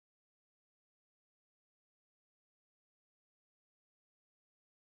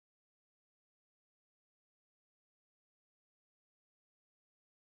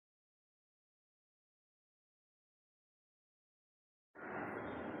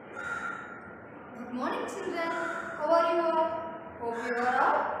Good morning children. How are you all? Hope you are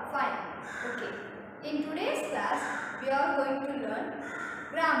all fine. Okay. In today's class, we are going to learn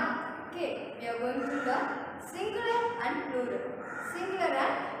grammar. Okay. We are going to learn singular and plural. Singular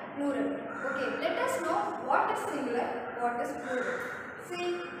and plural. Okay. Let us know what is singular, what is plural. See,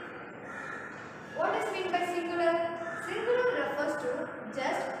 what is meant by singular? Singular refers to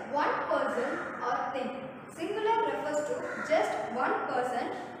just one person or thing. Singular refers to just one person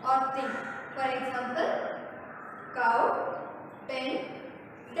or thing. For example, cow, pen,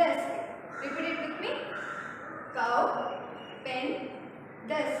 desk. Repeat it with me. Cow, pen,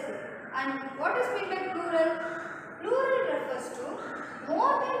 desk. And what is meant by plural? Plural refers to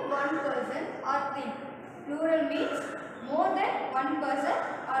more than one person or thing. Plural means more than one person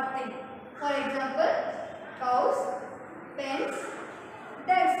or thing. For example, cows, pens,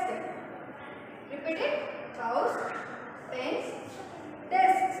 desk. Repeat it. Cows, pens,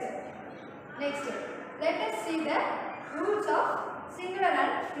 desks. Next, let us see the rules of singular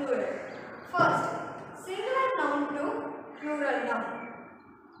and plural. First, singular noun to plural noun.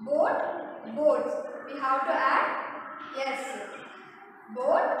 Boat, boats. We have to add yes.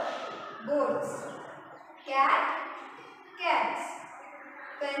 Boat, boats. Cat, cats.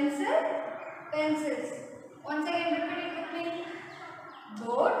 Pencil, pencils. Once again repeat it with me.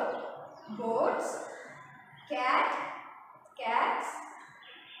 Boat, boats. Cat, cats.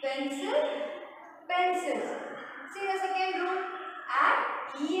 Pencil, pencils. See the second rule. Add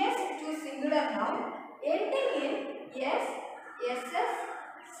es to singular noun ending in s, ss,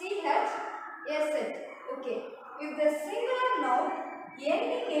 ch, sh. Okay. If the singular noun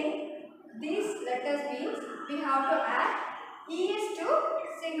ending in these letters means we have to add es to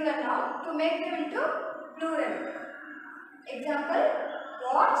singular noun to make them into plural. Example: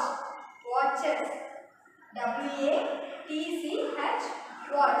 watch, watches. W-A-T-C-H,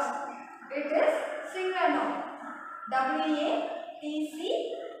 watch. It is singular noun. W-A-T-C-H-E-S.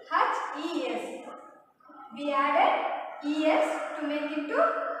 We added es to make it to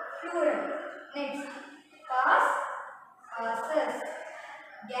plural. Next, pass, passes.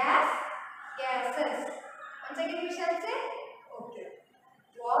 Gas, gases. Once again we shall say, okay.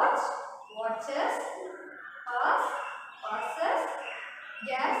 Watch, watches. Pass, passes.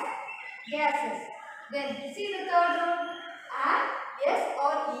 Gas, gases. Then see the third rule. Add s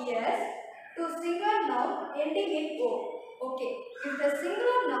or es to singular noun ending in o. Okay. If the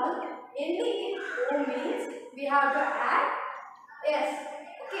singular noun ending in o means we have to add s.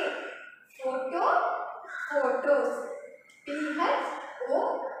 Okay. Photo, photos.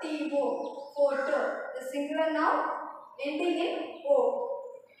 P-H-O-T-O. Photo. The singular noun ending in o.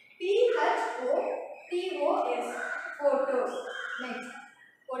 P-H-O-T-O-S. Photos. Next.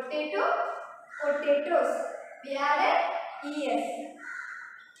 Potato, potatoes. We added es.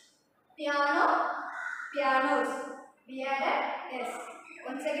 Piano, pianos. We added s.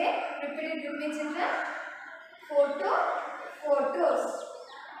 Once again, repeat it with me children. Photo, photos.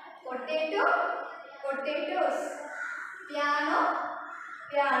 Potato, potatoes. Piano,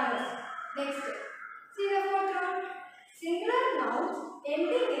 pianos. Next, see the fourth rule. Singular nouns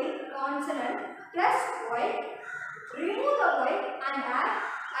ending in consonant plus y. Remove the y and add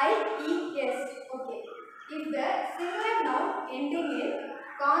I-E-S. Okay. If the singular noun ending in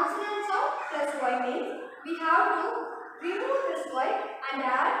consonant sound plus y means we have to remove this y and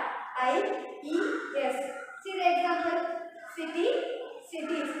add I-E-S. See the example. City,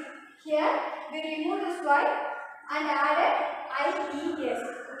 cities. Here we remove this y and added I-E-S.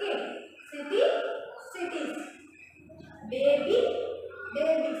 Okay. City, cities. Baby,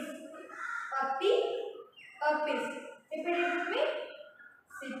 babies. Puppy, puppies. Repeat it with me.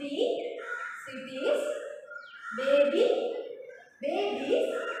 City, cities. Baby, babies.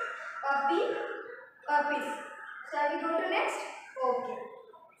 Puppy, puppies. Shall we go to next? Okay.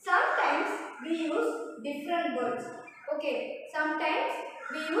 Sometimes we use different words. Okay. Sometimes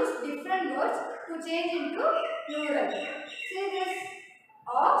we use different words to change into plural. See this.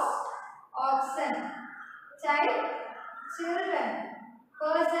 Ox, oxen. Child, children.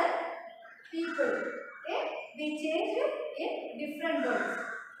 Person, people. Okay. We change it in different words.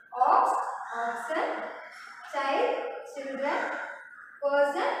 Ox, oxen. Child, children.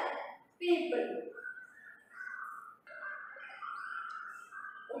 Person, people.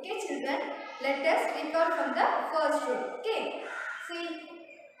 Okay children, let us record from the first rule. Okay. See,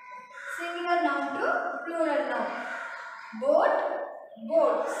 singular noun to plural noun. Boat,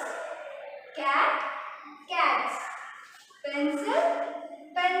 boats. Cat, cats. Pencil,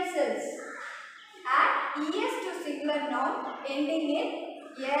 pencils. Add es to singular noun ending in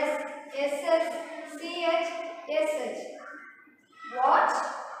s, ss, ch, sh. Watch,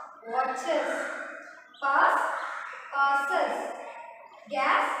 watches.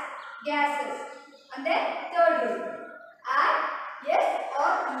 gases. And then third rule, add s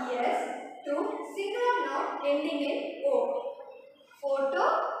or es to singular noun ending in o. Photo,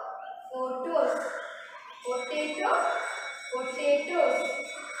 photos. Potato, potatoes.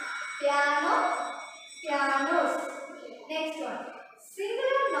 Piano, pianos. Next one,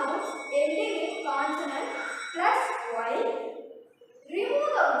 singular nouns ending in consonant plus y.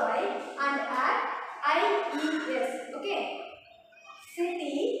 Remove the y and add ies. Okay.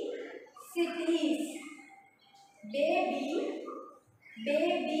 City, cities. Baby,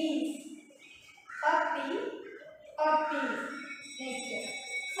 babies. Puppy, puppies. Next.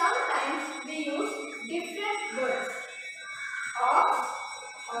 Sometimes we use different words. Ox,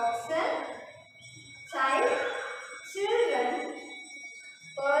 oxen. Child, children.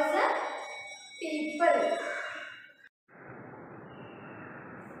 Person, people.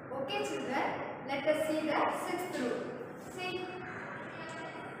 Okay children, let us see the sixth rule. See,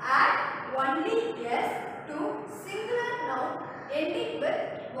 add only s to singular noun ending with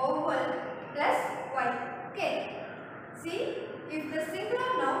vowel plus y. Okay. See, if the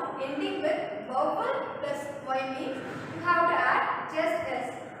singular noun ending with vowel plus y means you have to add just s.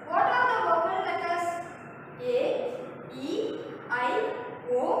 What are the vowel letters? A, E, I,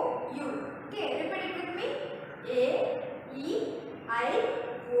 O, U. Okay, repeat it with me. A, E, I,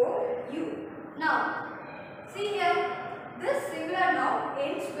 O, U. Now, see here, this singular noun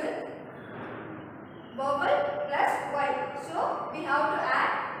ends with vowel plus y. So, we have to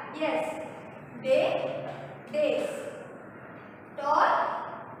add yes. Day, days. Toy,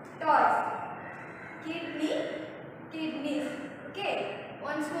 toys. Kidney, kidneys. Okay,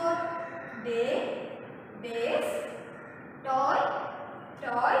 once more. Day, days. Toy,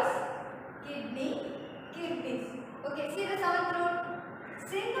 toys. Kidney, kidneys. Okay, see the seventh rule.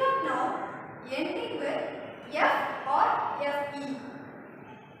 Singular noun ending with f or fe.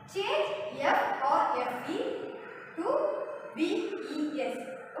 Change f or fe to ves.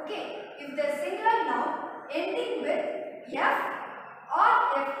 Okay, if the singular noun ending with f or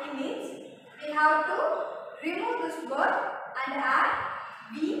fe means we have to remove this word and add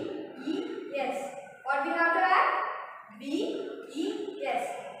ves. What we have to add? ves.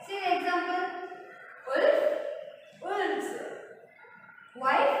 See the example. Wolf, wolves.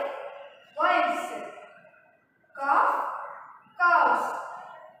 Wife, wives. Calf, cows.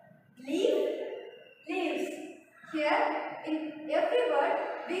 Leaf, leaves. Here in every word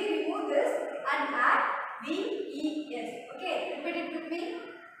we remove this and add ves. Okay, repeat it with me.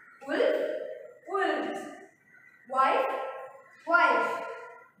 Wolf, wolves. Wife, wife.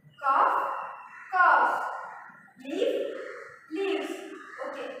 Calf, cows. Leaf, leaves.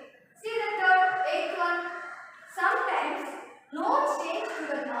 Okay. See the third, eighth one. Sometimes no change to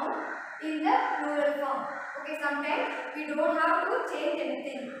the noun in the plural form. Okay, sometimes we don't have to change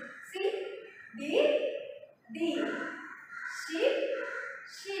anything. See, deer, deer. Sheep,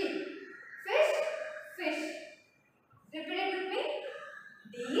 sheep. Fish, fish. Repeat it with me.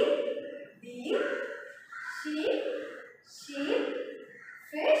 Deer, deer. Sheep, sheep.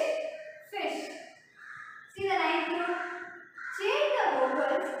 Fish, fish. See the ninth rule. Change the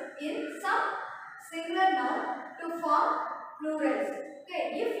vowels in some singular noun to form plurals.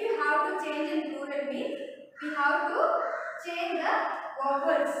 Okay, if you have to change in plural means we have to change the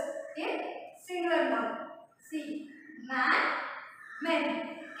vowels in singular noun. See, man, men.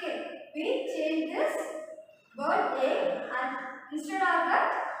 Okay, we change this word a and instead of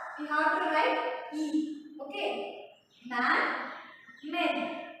that we have to write e. Okay, man,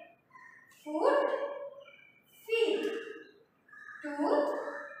 men. Foot, feet. Tooth,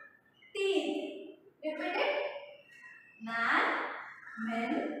 teeth. Repeat it. Man,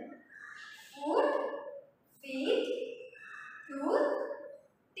 men, foot, feet, tooth,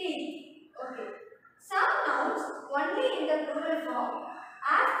 teeth. Okay. Some nouns only in the plural form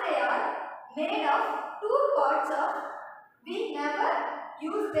as they are made of two parts of, we never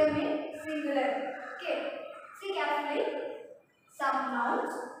use them in singular. Okay. See carefully. Some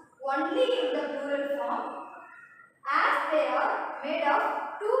nouns only in the plural form as they are made of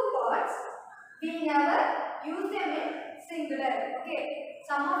two parts, we never use them in singular. Okay.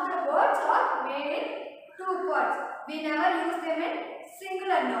 Some of the words are made in two parts. We never use them in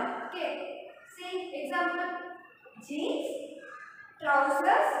singular noun. Okay. See example. Jeans,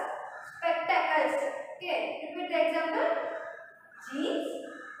 trousers, spectacles. Okay. Repeat the example. Jeans,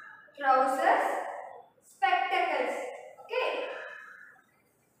 trousers, spectacles. Okay.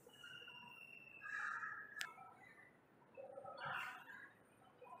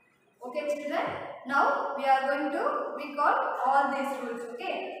 Okay children, now we are going to record all these rules.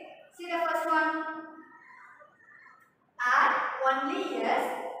 Okay. See the first one. Add only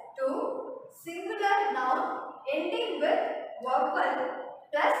yes to singular noun ending with vowel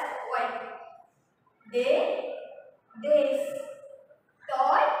plus y. Day, days.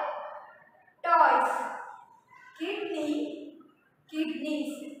 Toy, toys. Kidney,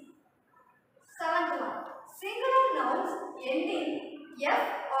 kidneys. Seventh one. Singular nouns ending f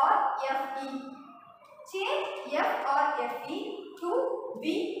or fe. Change f or fe to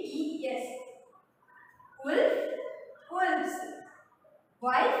ves. Wolf, wolves.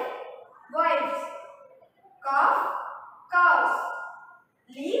 Wife, wives. Calf, cows.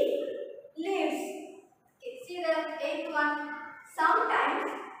 Leaf, leaves. Okay, see the eighth one. Sometimes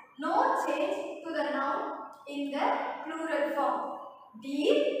no change to the noun in the plural form.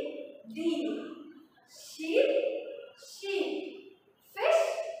 Deer, deer. Sheep, sheep. Fish,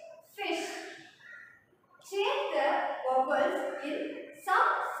 fish. Change the vowels in some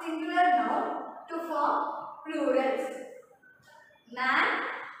singular noun to form plurals. Man,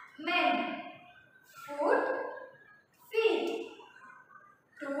 men. Foot, feet.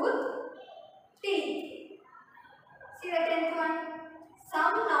 Tooth, teeth. See the 10th one.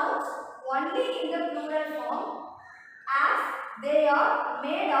 Some nouns only in the plural form as they are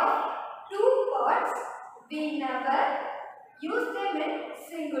made of two parts. We never use them in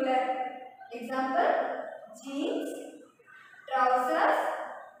singular. Example, jeans, trousers,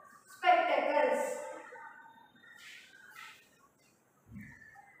 spectacles.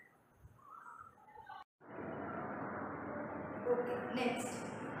 Okay, next.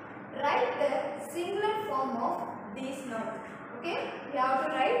 Write the singular form of these nouns. Okay, we have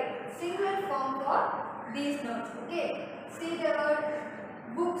to write singular form for these nouns. Okay, see the word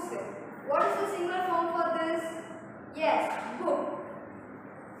books. What is the singular form for this? Yes, book.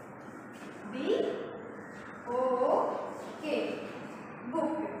 B O K.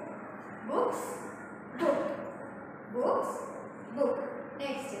 Book. Books. Book. Books. Book.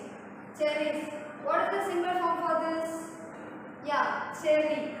 Next, cherries. What is the singular form for this? Yeah,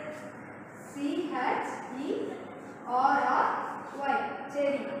 cherry. CHERRY.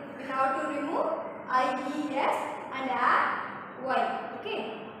 Cherry. We have to remove IES and add Y. Okay.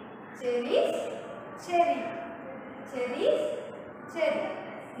 Cherries. Cherry. Cherries. Cherry.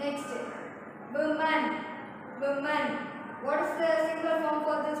 Next. Woman. Woman. What is the singular form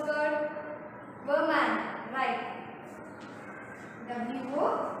for this word? Woman. Right. WOMAN.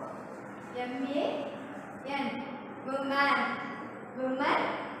 Woman. Woman.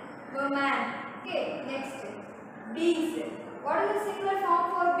 Woman. Okay. Next. Bees. What is the singular form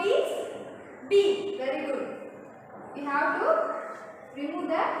for bees? Bee. Very good. We have to remove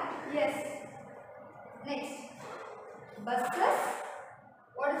the yes. Next. Buses.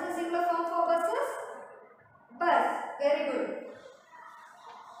 What is the singular form for buses? Bus. Very good.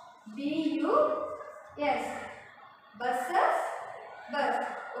 BUS. Buses. Bus.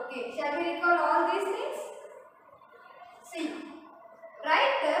 Okay. Shall we recall all these things? See.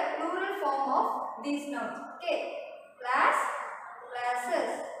 Write the plural form of these nouns. Okay. Class,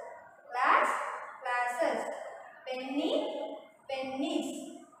 classes. Class, classes. Penny, pennies.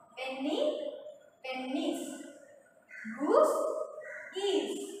 Penny, pennies. Goose,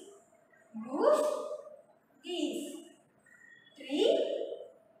 geese. Goose, geese. Tree,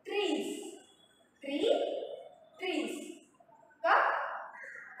 trees. Tree, trees. Cup,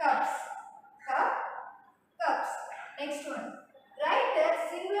 cups. Cup, cups. Next one. Write the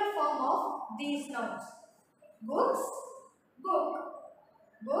singular form of these nouns. Books, book.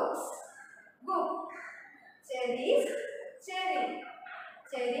 Books, book. Cherries, cherry.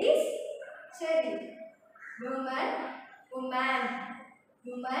 Cherries, cherry. Woman, woman.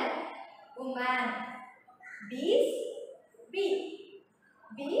 Woman, woman. Bees, bee.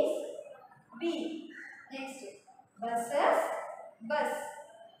 Bees, bee. Next. Buses, bus.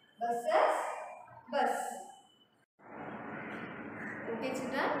 Buses, bus. Okay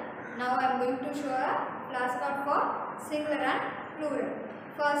children, now I am going to show a flashcard for singular and plural.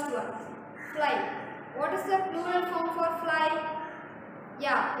 First one, fly. What is the plural form for fly?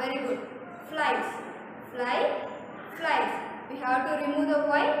 Yeah, very good. Flies. Fly, flies. We have to remove the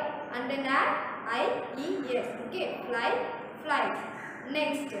y and then add IES. Okay, fly, flies.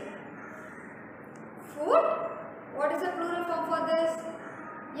 Next, foot. What is the plural form for this?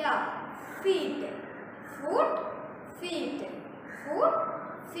 Yeah, feet. Foot, feet. Foot,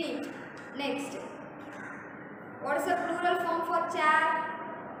 feet. Next, what is the plural form for chair?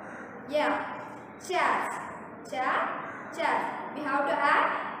 Yeah, chairs. Chair, chairs. We have to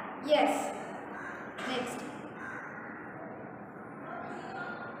add yes. Next,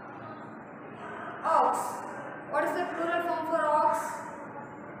 ox. What is the plural form for ox?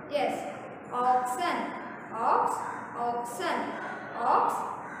 Yes, oxen. Ox, oxen. Ox,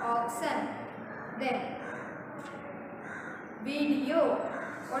 oxen.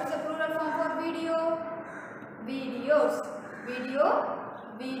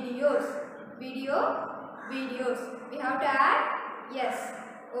 videos. Videos. We have to add yes.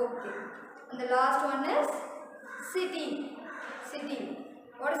 Okay. And the last one is city.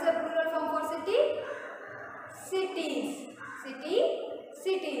 What is the plural form for city? Cities.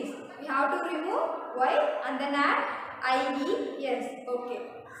 Cities. We have to remove y and then add ie. Yes. Okay.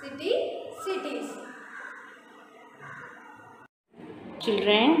 Cities.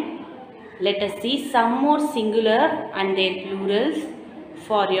 Children, let us see some more singular and their plurals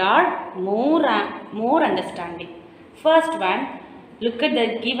for your more understanding. First one, look at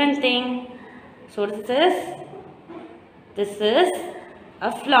the given thing. So this is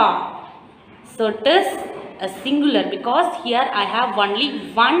a flower. So it is a singular because here I have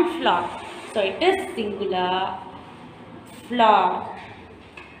only one flower. So it is singular flower.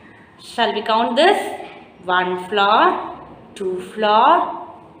 Shall we count this? 1 flower, 2 flower,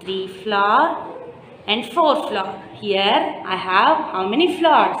 3 flower and 4 flower. Here I have how many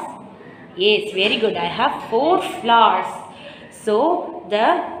flowers? Yes, very good. I have 4 flowers. So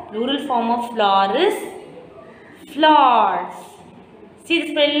the plural form of flower is flowers. See the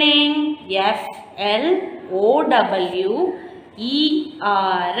spelling?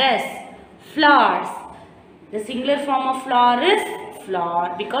 Flowers. Flowers. The singular form of flower is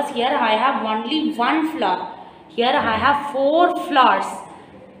flower because here I have only one flower. Here I have 4 flowers.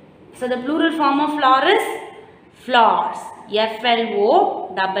 So the plural form of flower is flowers. Flowers.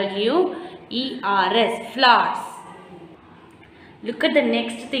 Flowers. Look at the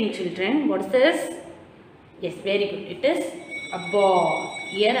next thing, children. What is this? Yes, very good. It is a ball.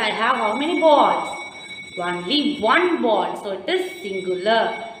 Here I have how many balls? Only one ball. So it is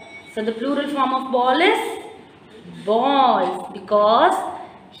singular. So the plural form of ball is balls because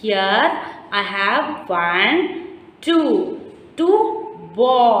here I have 1, 2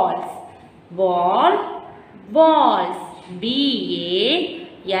 balls. Balls. B-A-L-L-S.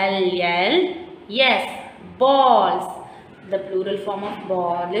 Balls. The plural form of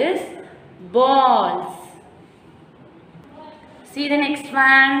ball is balls. See the next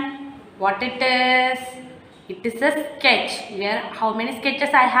one. What it is? It is a sketch. Here how many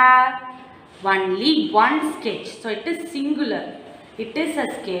sketches I have? Only one sketch. So it is singular. It is a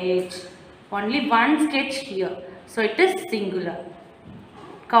sketch. Only one sketch here. So it is singular.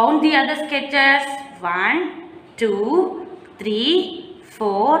 Count the other sketches. 1, 2, 3,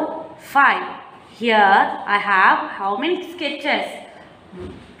 4, 5. Here I have how many sketches?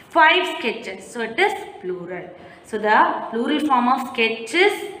 5 sketches. So it is plural. So the plural form of sketch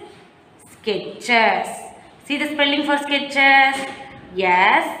is sketches. See the spelling for sketches.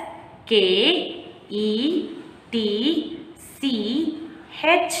 S-K-E-T-C-H-E-S.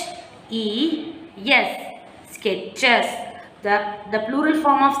 Sketches. The plural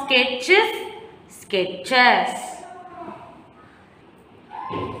form of sketch is sketches.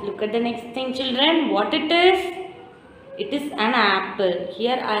 Look at the next thing, children. What it is? It is an apple.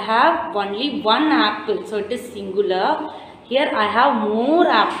 Here I have only one apple. So it is singular. Here I have more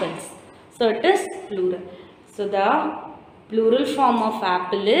apples. So it is plural. So the plural form of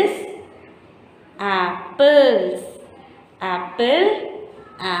apple is apples. Apples.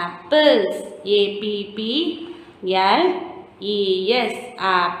 A-P-P-L-E-S.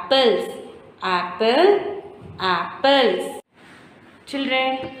 Apples.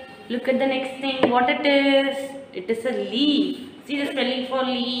 Children, look at the next thing. What it is? It is a leaf. See the spelling for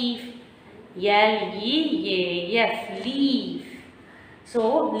leaf. L-E-A-F. Leaf.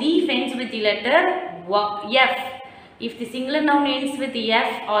 So, leaf ends with the letter F. If the singular noun ends with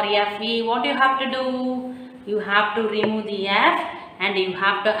F or F-E, what you have to do? You have to remove the F and you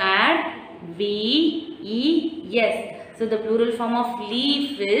have to add V-E-S. So, the plural form of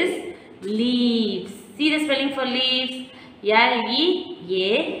leaf is leaves. See the spelling for leaves.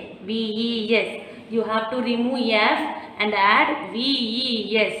 L-E-A-V-E-S. You have to remove F and add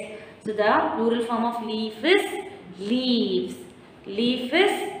V-E-S. So, the plural form of leaf is leaves. Leaf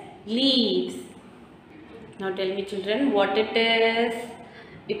is leaves. Now tell me, children, what it is?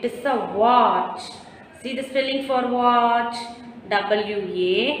 It is a watch. See the spelling for watch.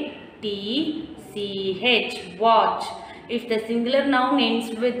 W-A-T-C-H. Watch. If the singular noun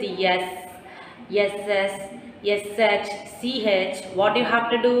ends with S, SS, SH, CH, what you have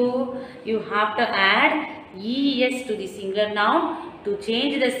to do? You have to add ES to the singular noun to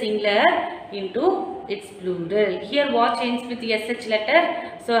change the singular into its plural. Here watch ends with the SH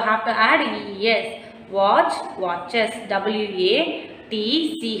letter, so you have to add ES. Watch, watches. W-A-T-C-H-E-S.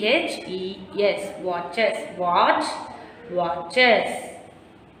 Watches. Watch, watches.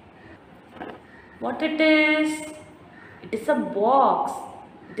 What it is? It is a box.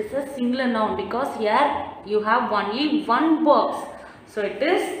 It is a singular noun because here you have only one box. So it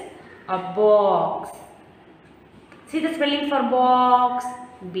is a box. See the spelling for box.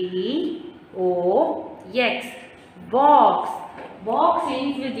 B-O-X. Box. Box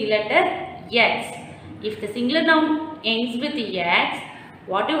ends with the letter X. If the singular noun ends with X,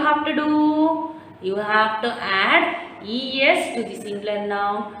 what you have to do? You have to add ES to the singular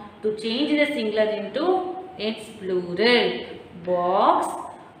noun to change the singular into its plural. Box,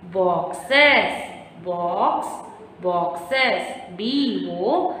 boxes. Box, boxes.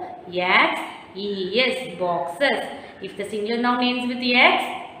 B-O-X-E-S. Boxes. If the singular noun ends with X,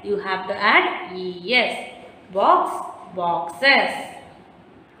 you have to add ES. Box, boxes.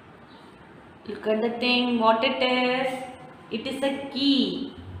 Look at the thing, what it is. It is a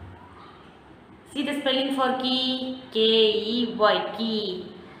key. See the spelling for key. K-E-Y. Key.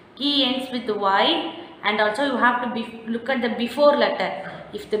 Key ends with Y, and also you have to look at the before letter.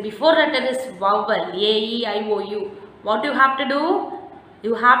 If the before letter is vowel, A-E-I-O-U, what you have to do?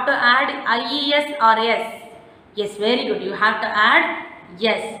 You have to add I-E-S or S. Yes, very good. You have to add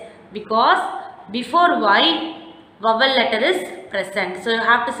yes, because before Y, vowel letter is present. So you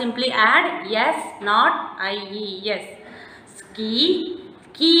have to simply add yes, not I-E-S. Key,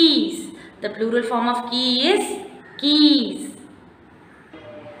 keys. The plural form of key is keys.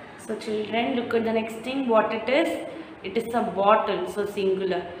 So children, look at the next thing, what it is. It is a bottle, so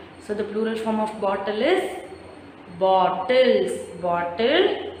singular. So the plural form of bottle is bottles.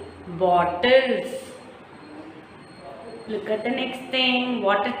 Bottle, bottles. Look at the next thing,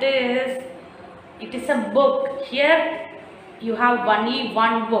 what it is. It is a book. Here you have only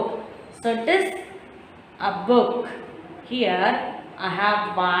one book. So it is a book. Here I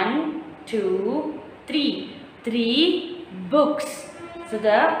have 1, 2, 3. 3 books. So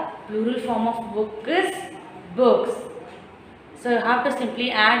the plural form of book is books. So you have to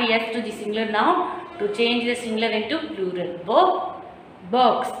simply add yes to the singular noun to change the singular into plural. Book,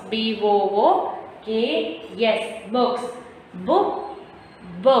 books. B-O-O-K-S. Books. Book,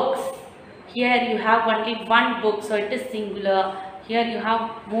 books. Here you have only one book, so it is singular. Here you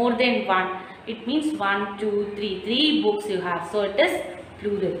have more than one. It means 1, 2, 3. 3 books you have, so it is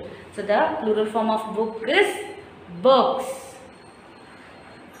plural. So the plural form of book is books.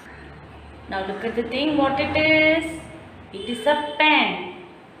 Now look at the thing, what it is. It is a pen.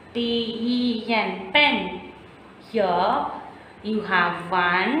 P-E-N, pen. Here you have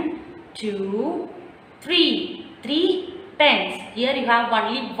 1, 2, 3. 3 pens. Here you have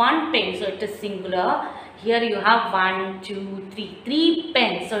only one pen, so it is singular. Here you have 1, 2, 3. 3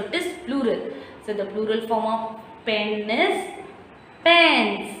 pens, so it is plural. So the plural form of pen is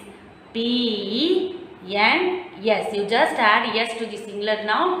pens. P-E-N. Yes, you just add yes to the singular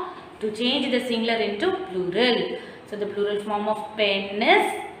noun to change the singular into plural. So the plural form of pen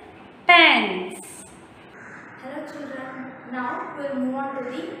is pens. Hello children, now we will move on to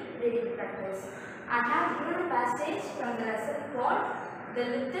the reading practice. I have given a passage from the lesson called The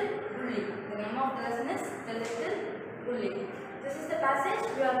Little Bully. The name of the lesson is The Little Bully. This is the passage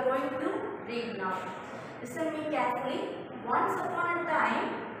we are going to read now. Listen me carefully. Once upon a time,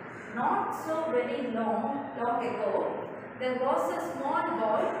 not so very long ago, there was a small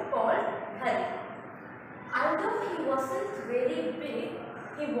boy called Hari. Although he wasn't very big,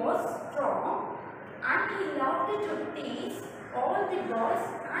 he was strong, and he loved to tease all the boys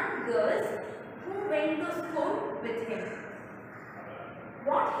and girls who went to school with him.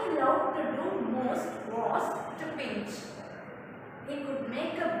 What he loved to do most was to pinch. He could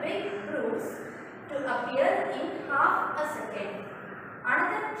make a big bruise to appear in half a second.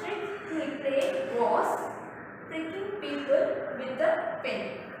 Another trick he played was pricking people with a pen.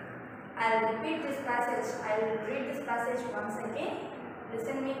 I will repeat this passage. I will read this passage once again.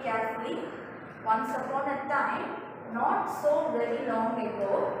 Listen me carefully. Once upon a time, not so very long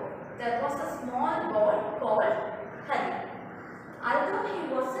ago, there was a small boy called Hari. Although he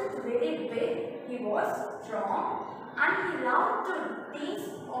wasn't very big, he was strong, and he loved to tease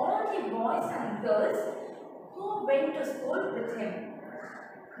all the boys and girls who went to school with him.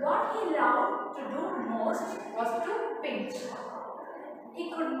 What he loved to do most was to pinch. He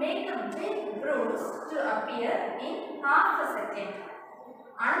could make a big bruise to appear in half a second.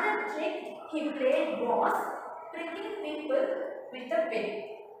 Another trick he played was pricking people with a pin.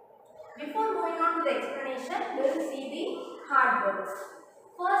 Before going on to the explanation, we will see the hard words.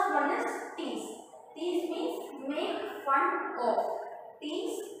 First one is tease. Tease means make fun of.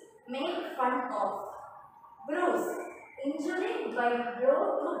 Tease, make fun of. Bruise, injury by blow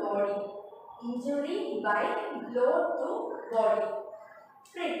to body. Injury by blow to body.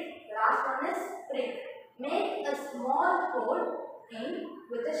 Prick, last one is prick. Make a small hole in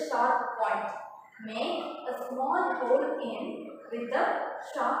with a sharp point. Make a small hole in with a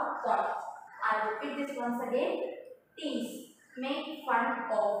sharp point. I repeat this once again. Tease, make fun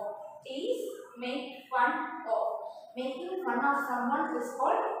of. Tease, make fun of. Making fun of someone is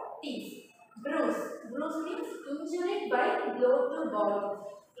called tease. Bruise. Bruise means injury by blow to body.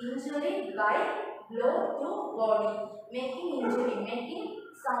 Injury by blow to body. Making injury. Making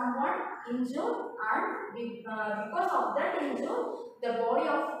someone injured, and because of that injury, the body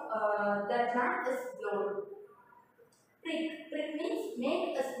of that man is blowed. Prick. Prick means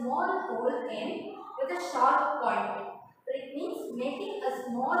make a small hole in with a sharp point. Prick means making a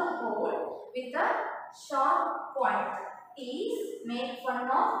small hole with a sharp point. Tease, make fun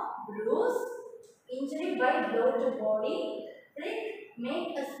of. Bruise, injury by blow to body. Prick,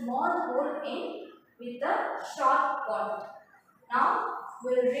 make a small hole in with a sharp point. Now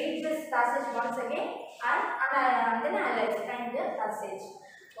we will read this passage once again, and then I will explain the passage.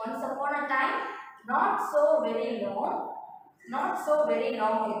 Once upon a time, not so very long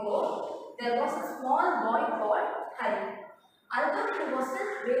ago, there was a small boy called Harry. Although he wasn't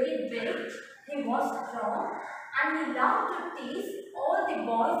very big, he was strong, and he loved to tease all the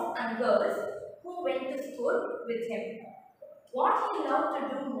boys and girls who went to school with him. What he loved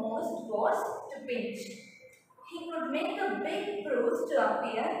to do most was to pinch. He could make a big bruise to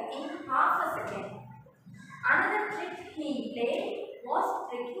appear in half a second. Another trick he played was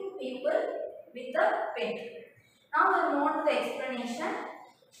pricking people with a pin. Now we'll move on to the explanation.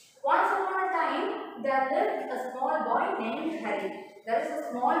 Once upon a time, there lived a small boy named Harry. There is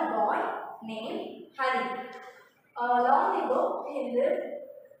a small boy named Harry. Long ago, he lived,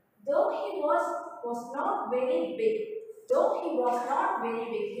 though he was not very big.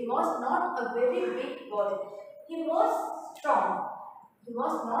 He was not a very big boy. He was strong. He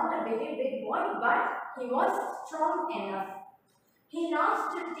was not a very big boy, but he was strong enough. He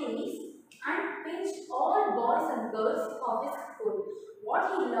loves to tease and pinch all boys and girls of his school.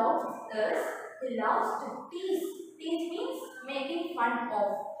 What he loves is, he loves to tease. Tease means making fun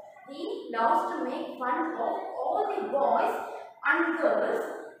of. He loves to make fun of all the boys and girls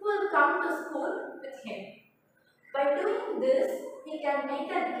who will come to school with him. By doing this, he can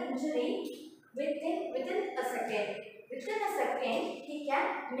make an injury within a second. Within a second, he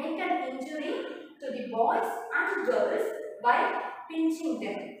can make an injury to the boys and girls by pinching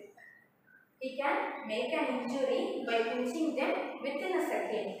them. He can make an injury by pinching them within a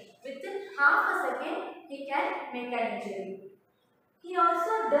second. Within half a second, he can make an injury. He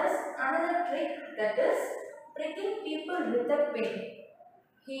also does another trick, that is pricking people with a pin.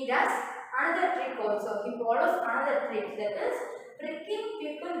 He does another trick also. He follows another trick, that is pricking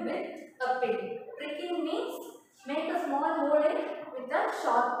people with a pin. Pricking means make a small hole in with a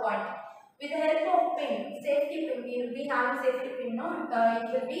sharp point. With the help of pin, safety pin, we will be having safety pin, no?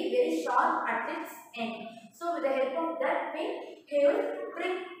 It will be very sharp at its end. So with the help of that pin, he will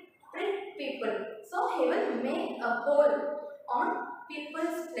prick people. So he will make a hole on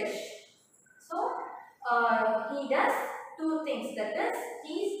people's flesh. So he does two things, that is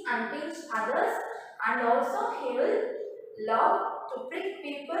tease and pinch others, and also he will love to prick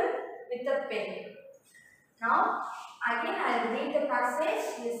people with a pin. Now again I will read the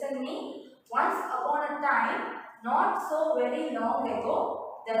passage. Listen me. Once upon a time, not so very long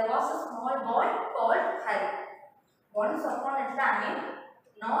ago, there was a small boy called Harry. Once upon a time,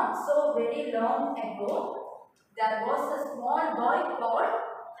 not so very long ago, there was a small boy called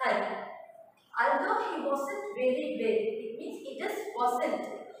Harry. Although he wasn't very big, it means it is wasn't.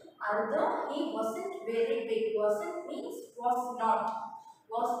 Although he wasn't very big, wasn't means was not.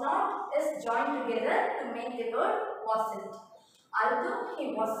 Was not is joined together to make the word wasn't. Although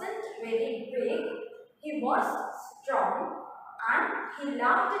he wasn't very big, he was strong, and he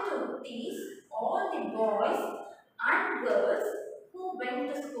loved to tease all the boys and girls who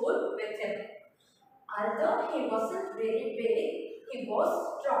went to school with him. Although he wasn't very big, he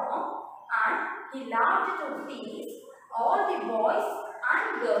was strong, and he loved to tease all the boys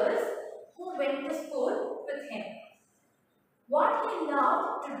and girls who went to school with him. What he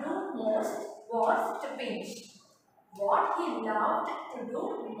loved to do most was to pinch. What he loved to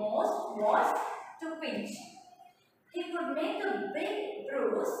do most was to pinch. He could make a big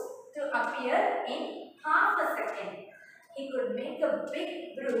bruise to appear in half a second. He could make a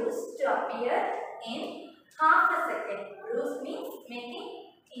big bruise to appear in half a second. Bruise means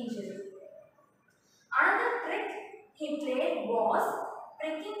making injury. Another trick he played was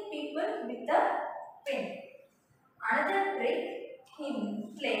pricking people with a pin. Another trick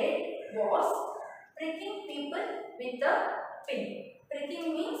he played was pricking people with a pin.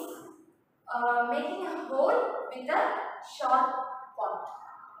 Pricking means making a hole with a sharp point.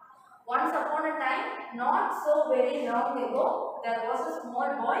 Once upon a time, not so very long ago, there was a small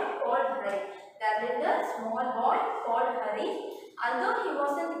boy called Hari. There lived a small boy called Hari. Although he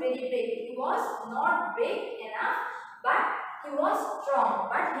wasn't very big, he was not big enough, but he was strong.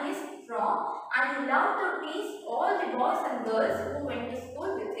 But he is strong, and he loved to tease all the boys and girls who went to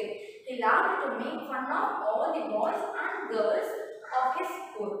school with him. He loved to make fun of all the boys and girls of his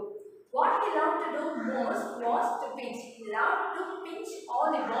school. What he loved to do most was to pinch. He loved to pinch all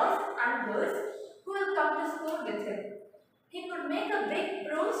the boys and girls who will come to school with him. He could make a big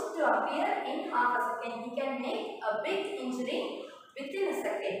bruise to appear in half a second. He can make a big injury within a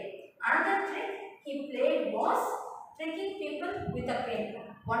second. Another trick he played was tricking people with a pen.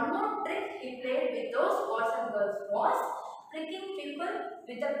 One more trick he played with those boys and girls was tricking people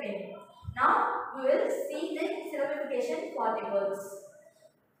with a pen. Now we will see the syllabification for the words.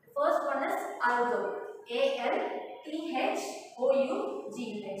 First one is although. A-L-T-H-O-U-G-H.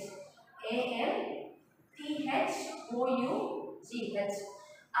 A-L-T-H-O-U-G-H.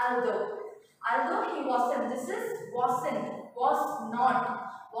 Although. Although he wasn't. This is wasn't. Was not.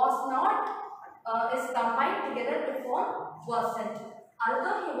 Was not is combined together to form wasn't.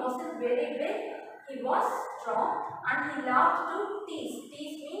 Although he wasn't very big, he was strong and he loved to tease.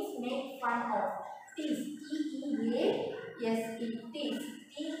 Tease means make fun of. Tease. T-E-A-S-E. Tease.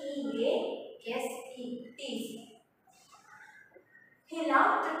 T-E-A-S-E. Tease. He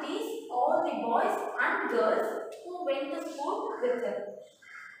loved to tease all the boys and girls who went to school with him.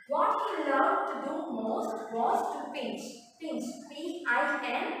 What he loved to do most was to pinch. Pinch.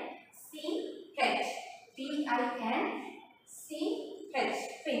 P-I-N-C-H. P-I-N-C-H.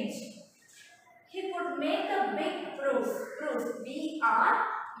 Pinch. He could make a big bruise. Bruise. B-R-U-I-S-E.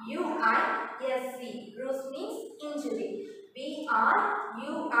 Bruise means injury. B-R-U-I-S-E.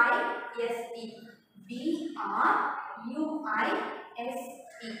 B-R-U-I-S-E.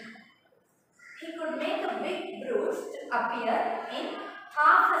 He could make a big bruise to appear in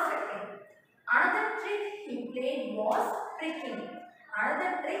half a second. Another trick he played was pricking.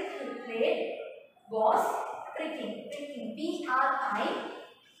 Another trick he played was pricking. Pricking.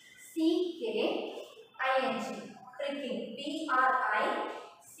 P-R-I-C-K-I-N-G. Pricking. P-R-I-C-K-I-N-G.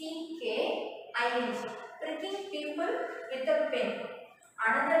 Pricking people with a pen.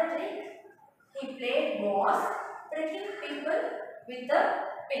 Another trick he played was pricking people with a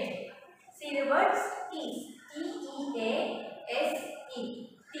pen. See the words tease. T-E-A-S-E.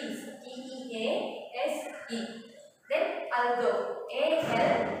 Tease. T-E-A-S-E. Then although.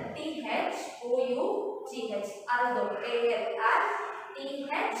 A-L-T-H-O-U-G-H. Although.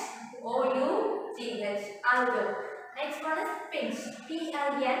 A-L-T-H-O-U-G-H. Although. Next one is pinch.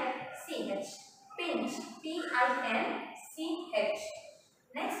 P-I-N-C-H. Pinch. P-I-N-C-H.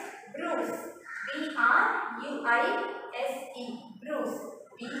 Next, bruise. B-R-U-I-S-E. Bruise.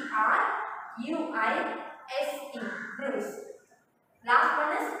 B-R-U-I-S-E. Bruise. Last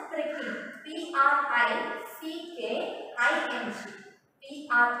one is pricking. P-R-I-C-K-I-N-G.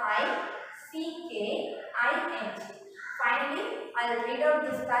 P-R-I-C-K-I-N-G. Finally, I'll read out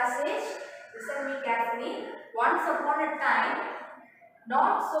this passage. Listen me carefully. Once upon a time,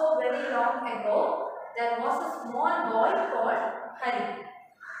 not so very long ago, there was a small boy called Hari.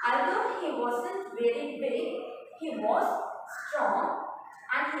 Although he wasn't very big, he was strong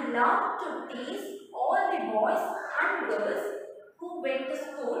and he loved to tease all the boys and girls who went to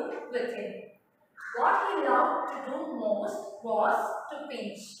school with him. What he loved to do most was to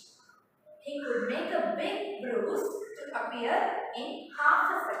pinch. He could make a big bruise to appear in half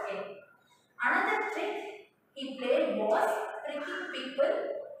a second. Another trick he played was pricking people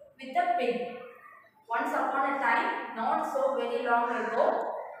with a pin. Once upon a time, not so very long ago,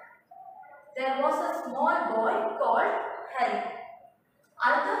 there was a small boy called Hari.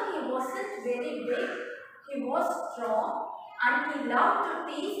 Although he wasn't very big, he was strong and he loved to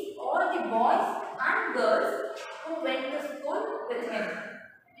tease all the boys and girls who went to school with him.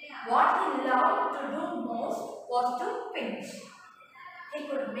 What he loved to do most was to pinch. He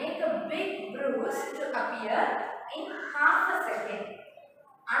could make a big bruise to appear in half a second.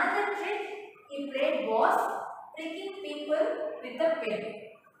 Another trick he played was pricking people with a pin.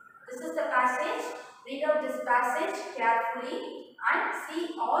 This is the passage. Read out this passage carefully and see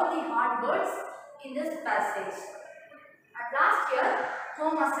all the hard words in this passage. At last year,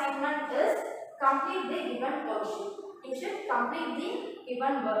 home assignment is complete the given worksheet. You should complete the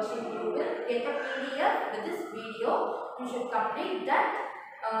given worksheet. You will get a PDF with this video. You should complete that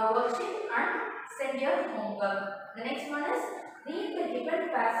worksheet and send your homework. The next one is read the given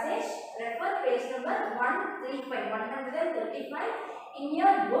passage. Refer page number 135 in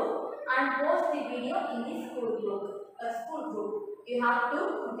your book and post the video in the school group. You have to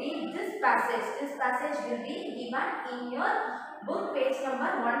read this passage. This passage will be given in your book page number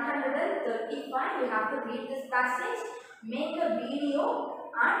 135. You have to read this passage, make a video,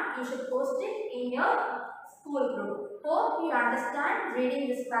 and you should post it in your school group. Hope you understand reading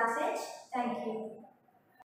this passage. Thank you.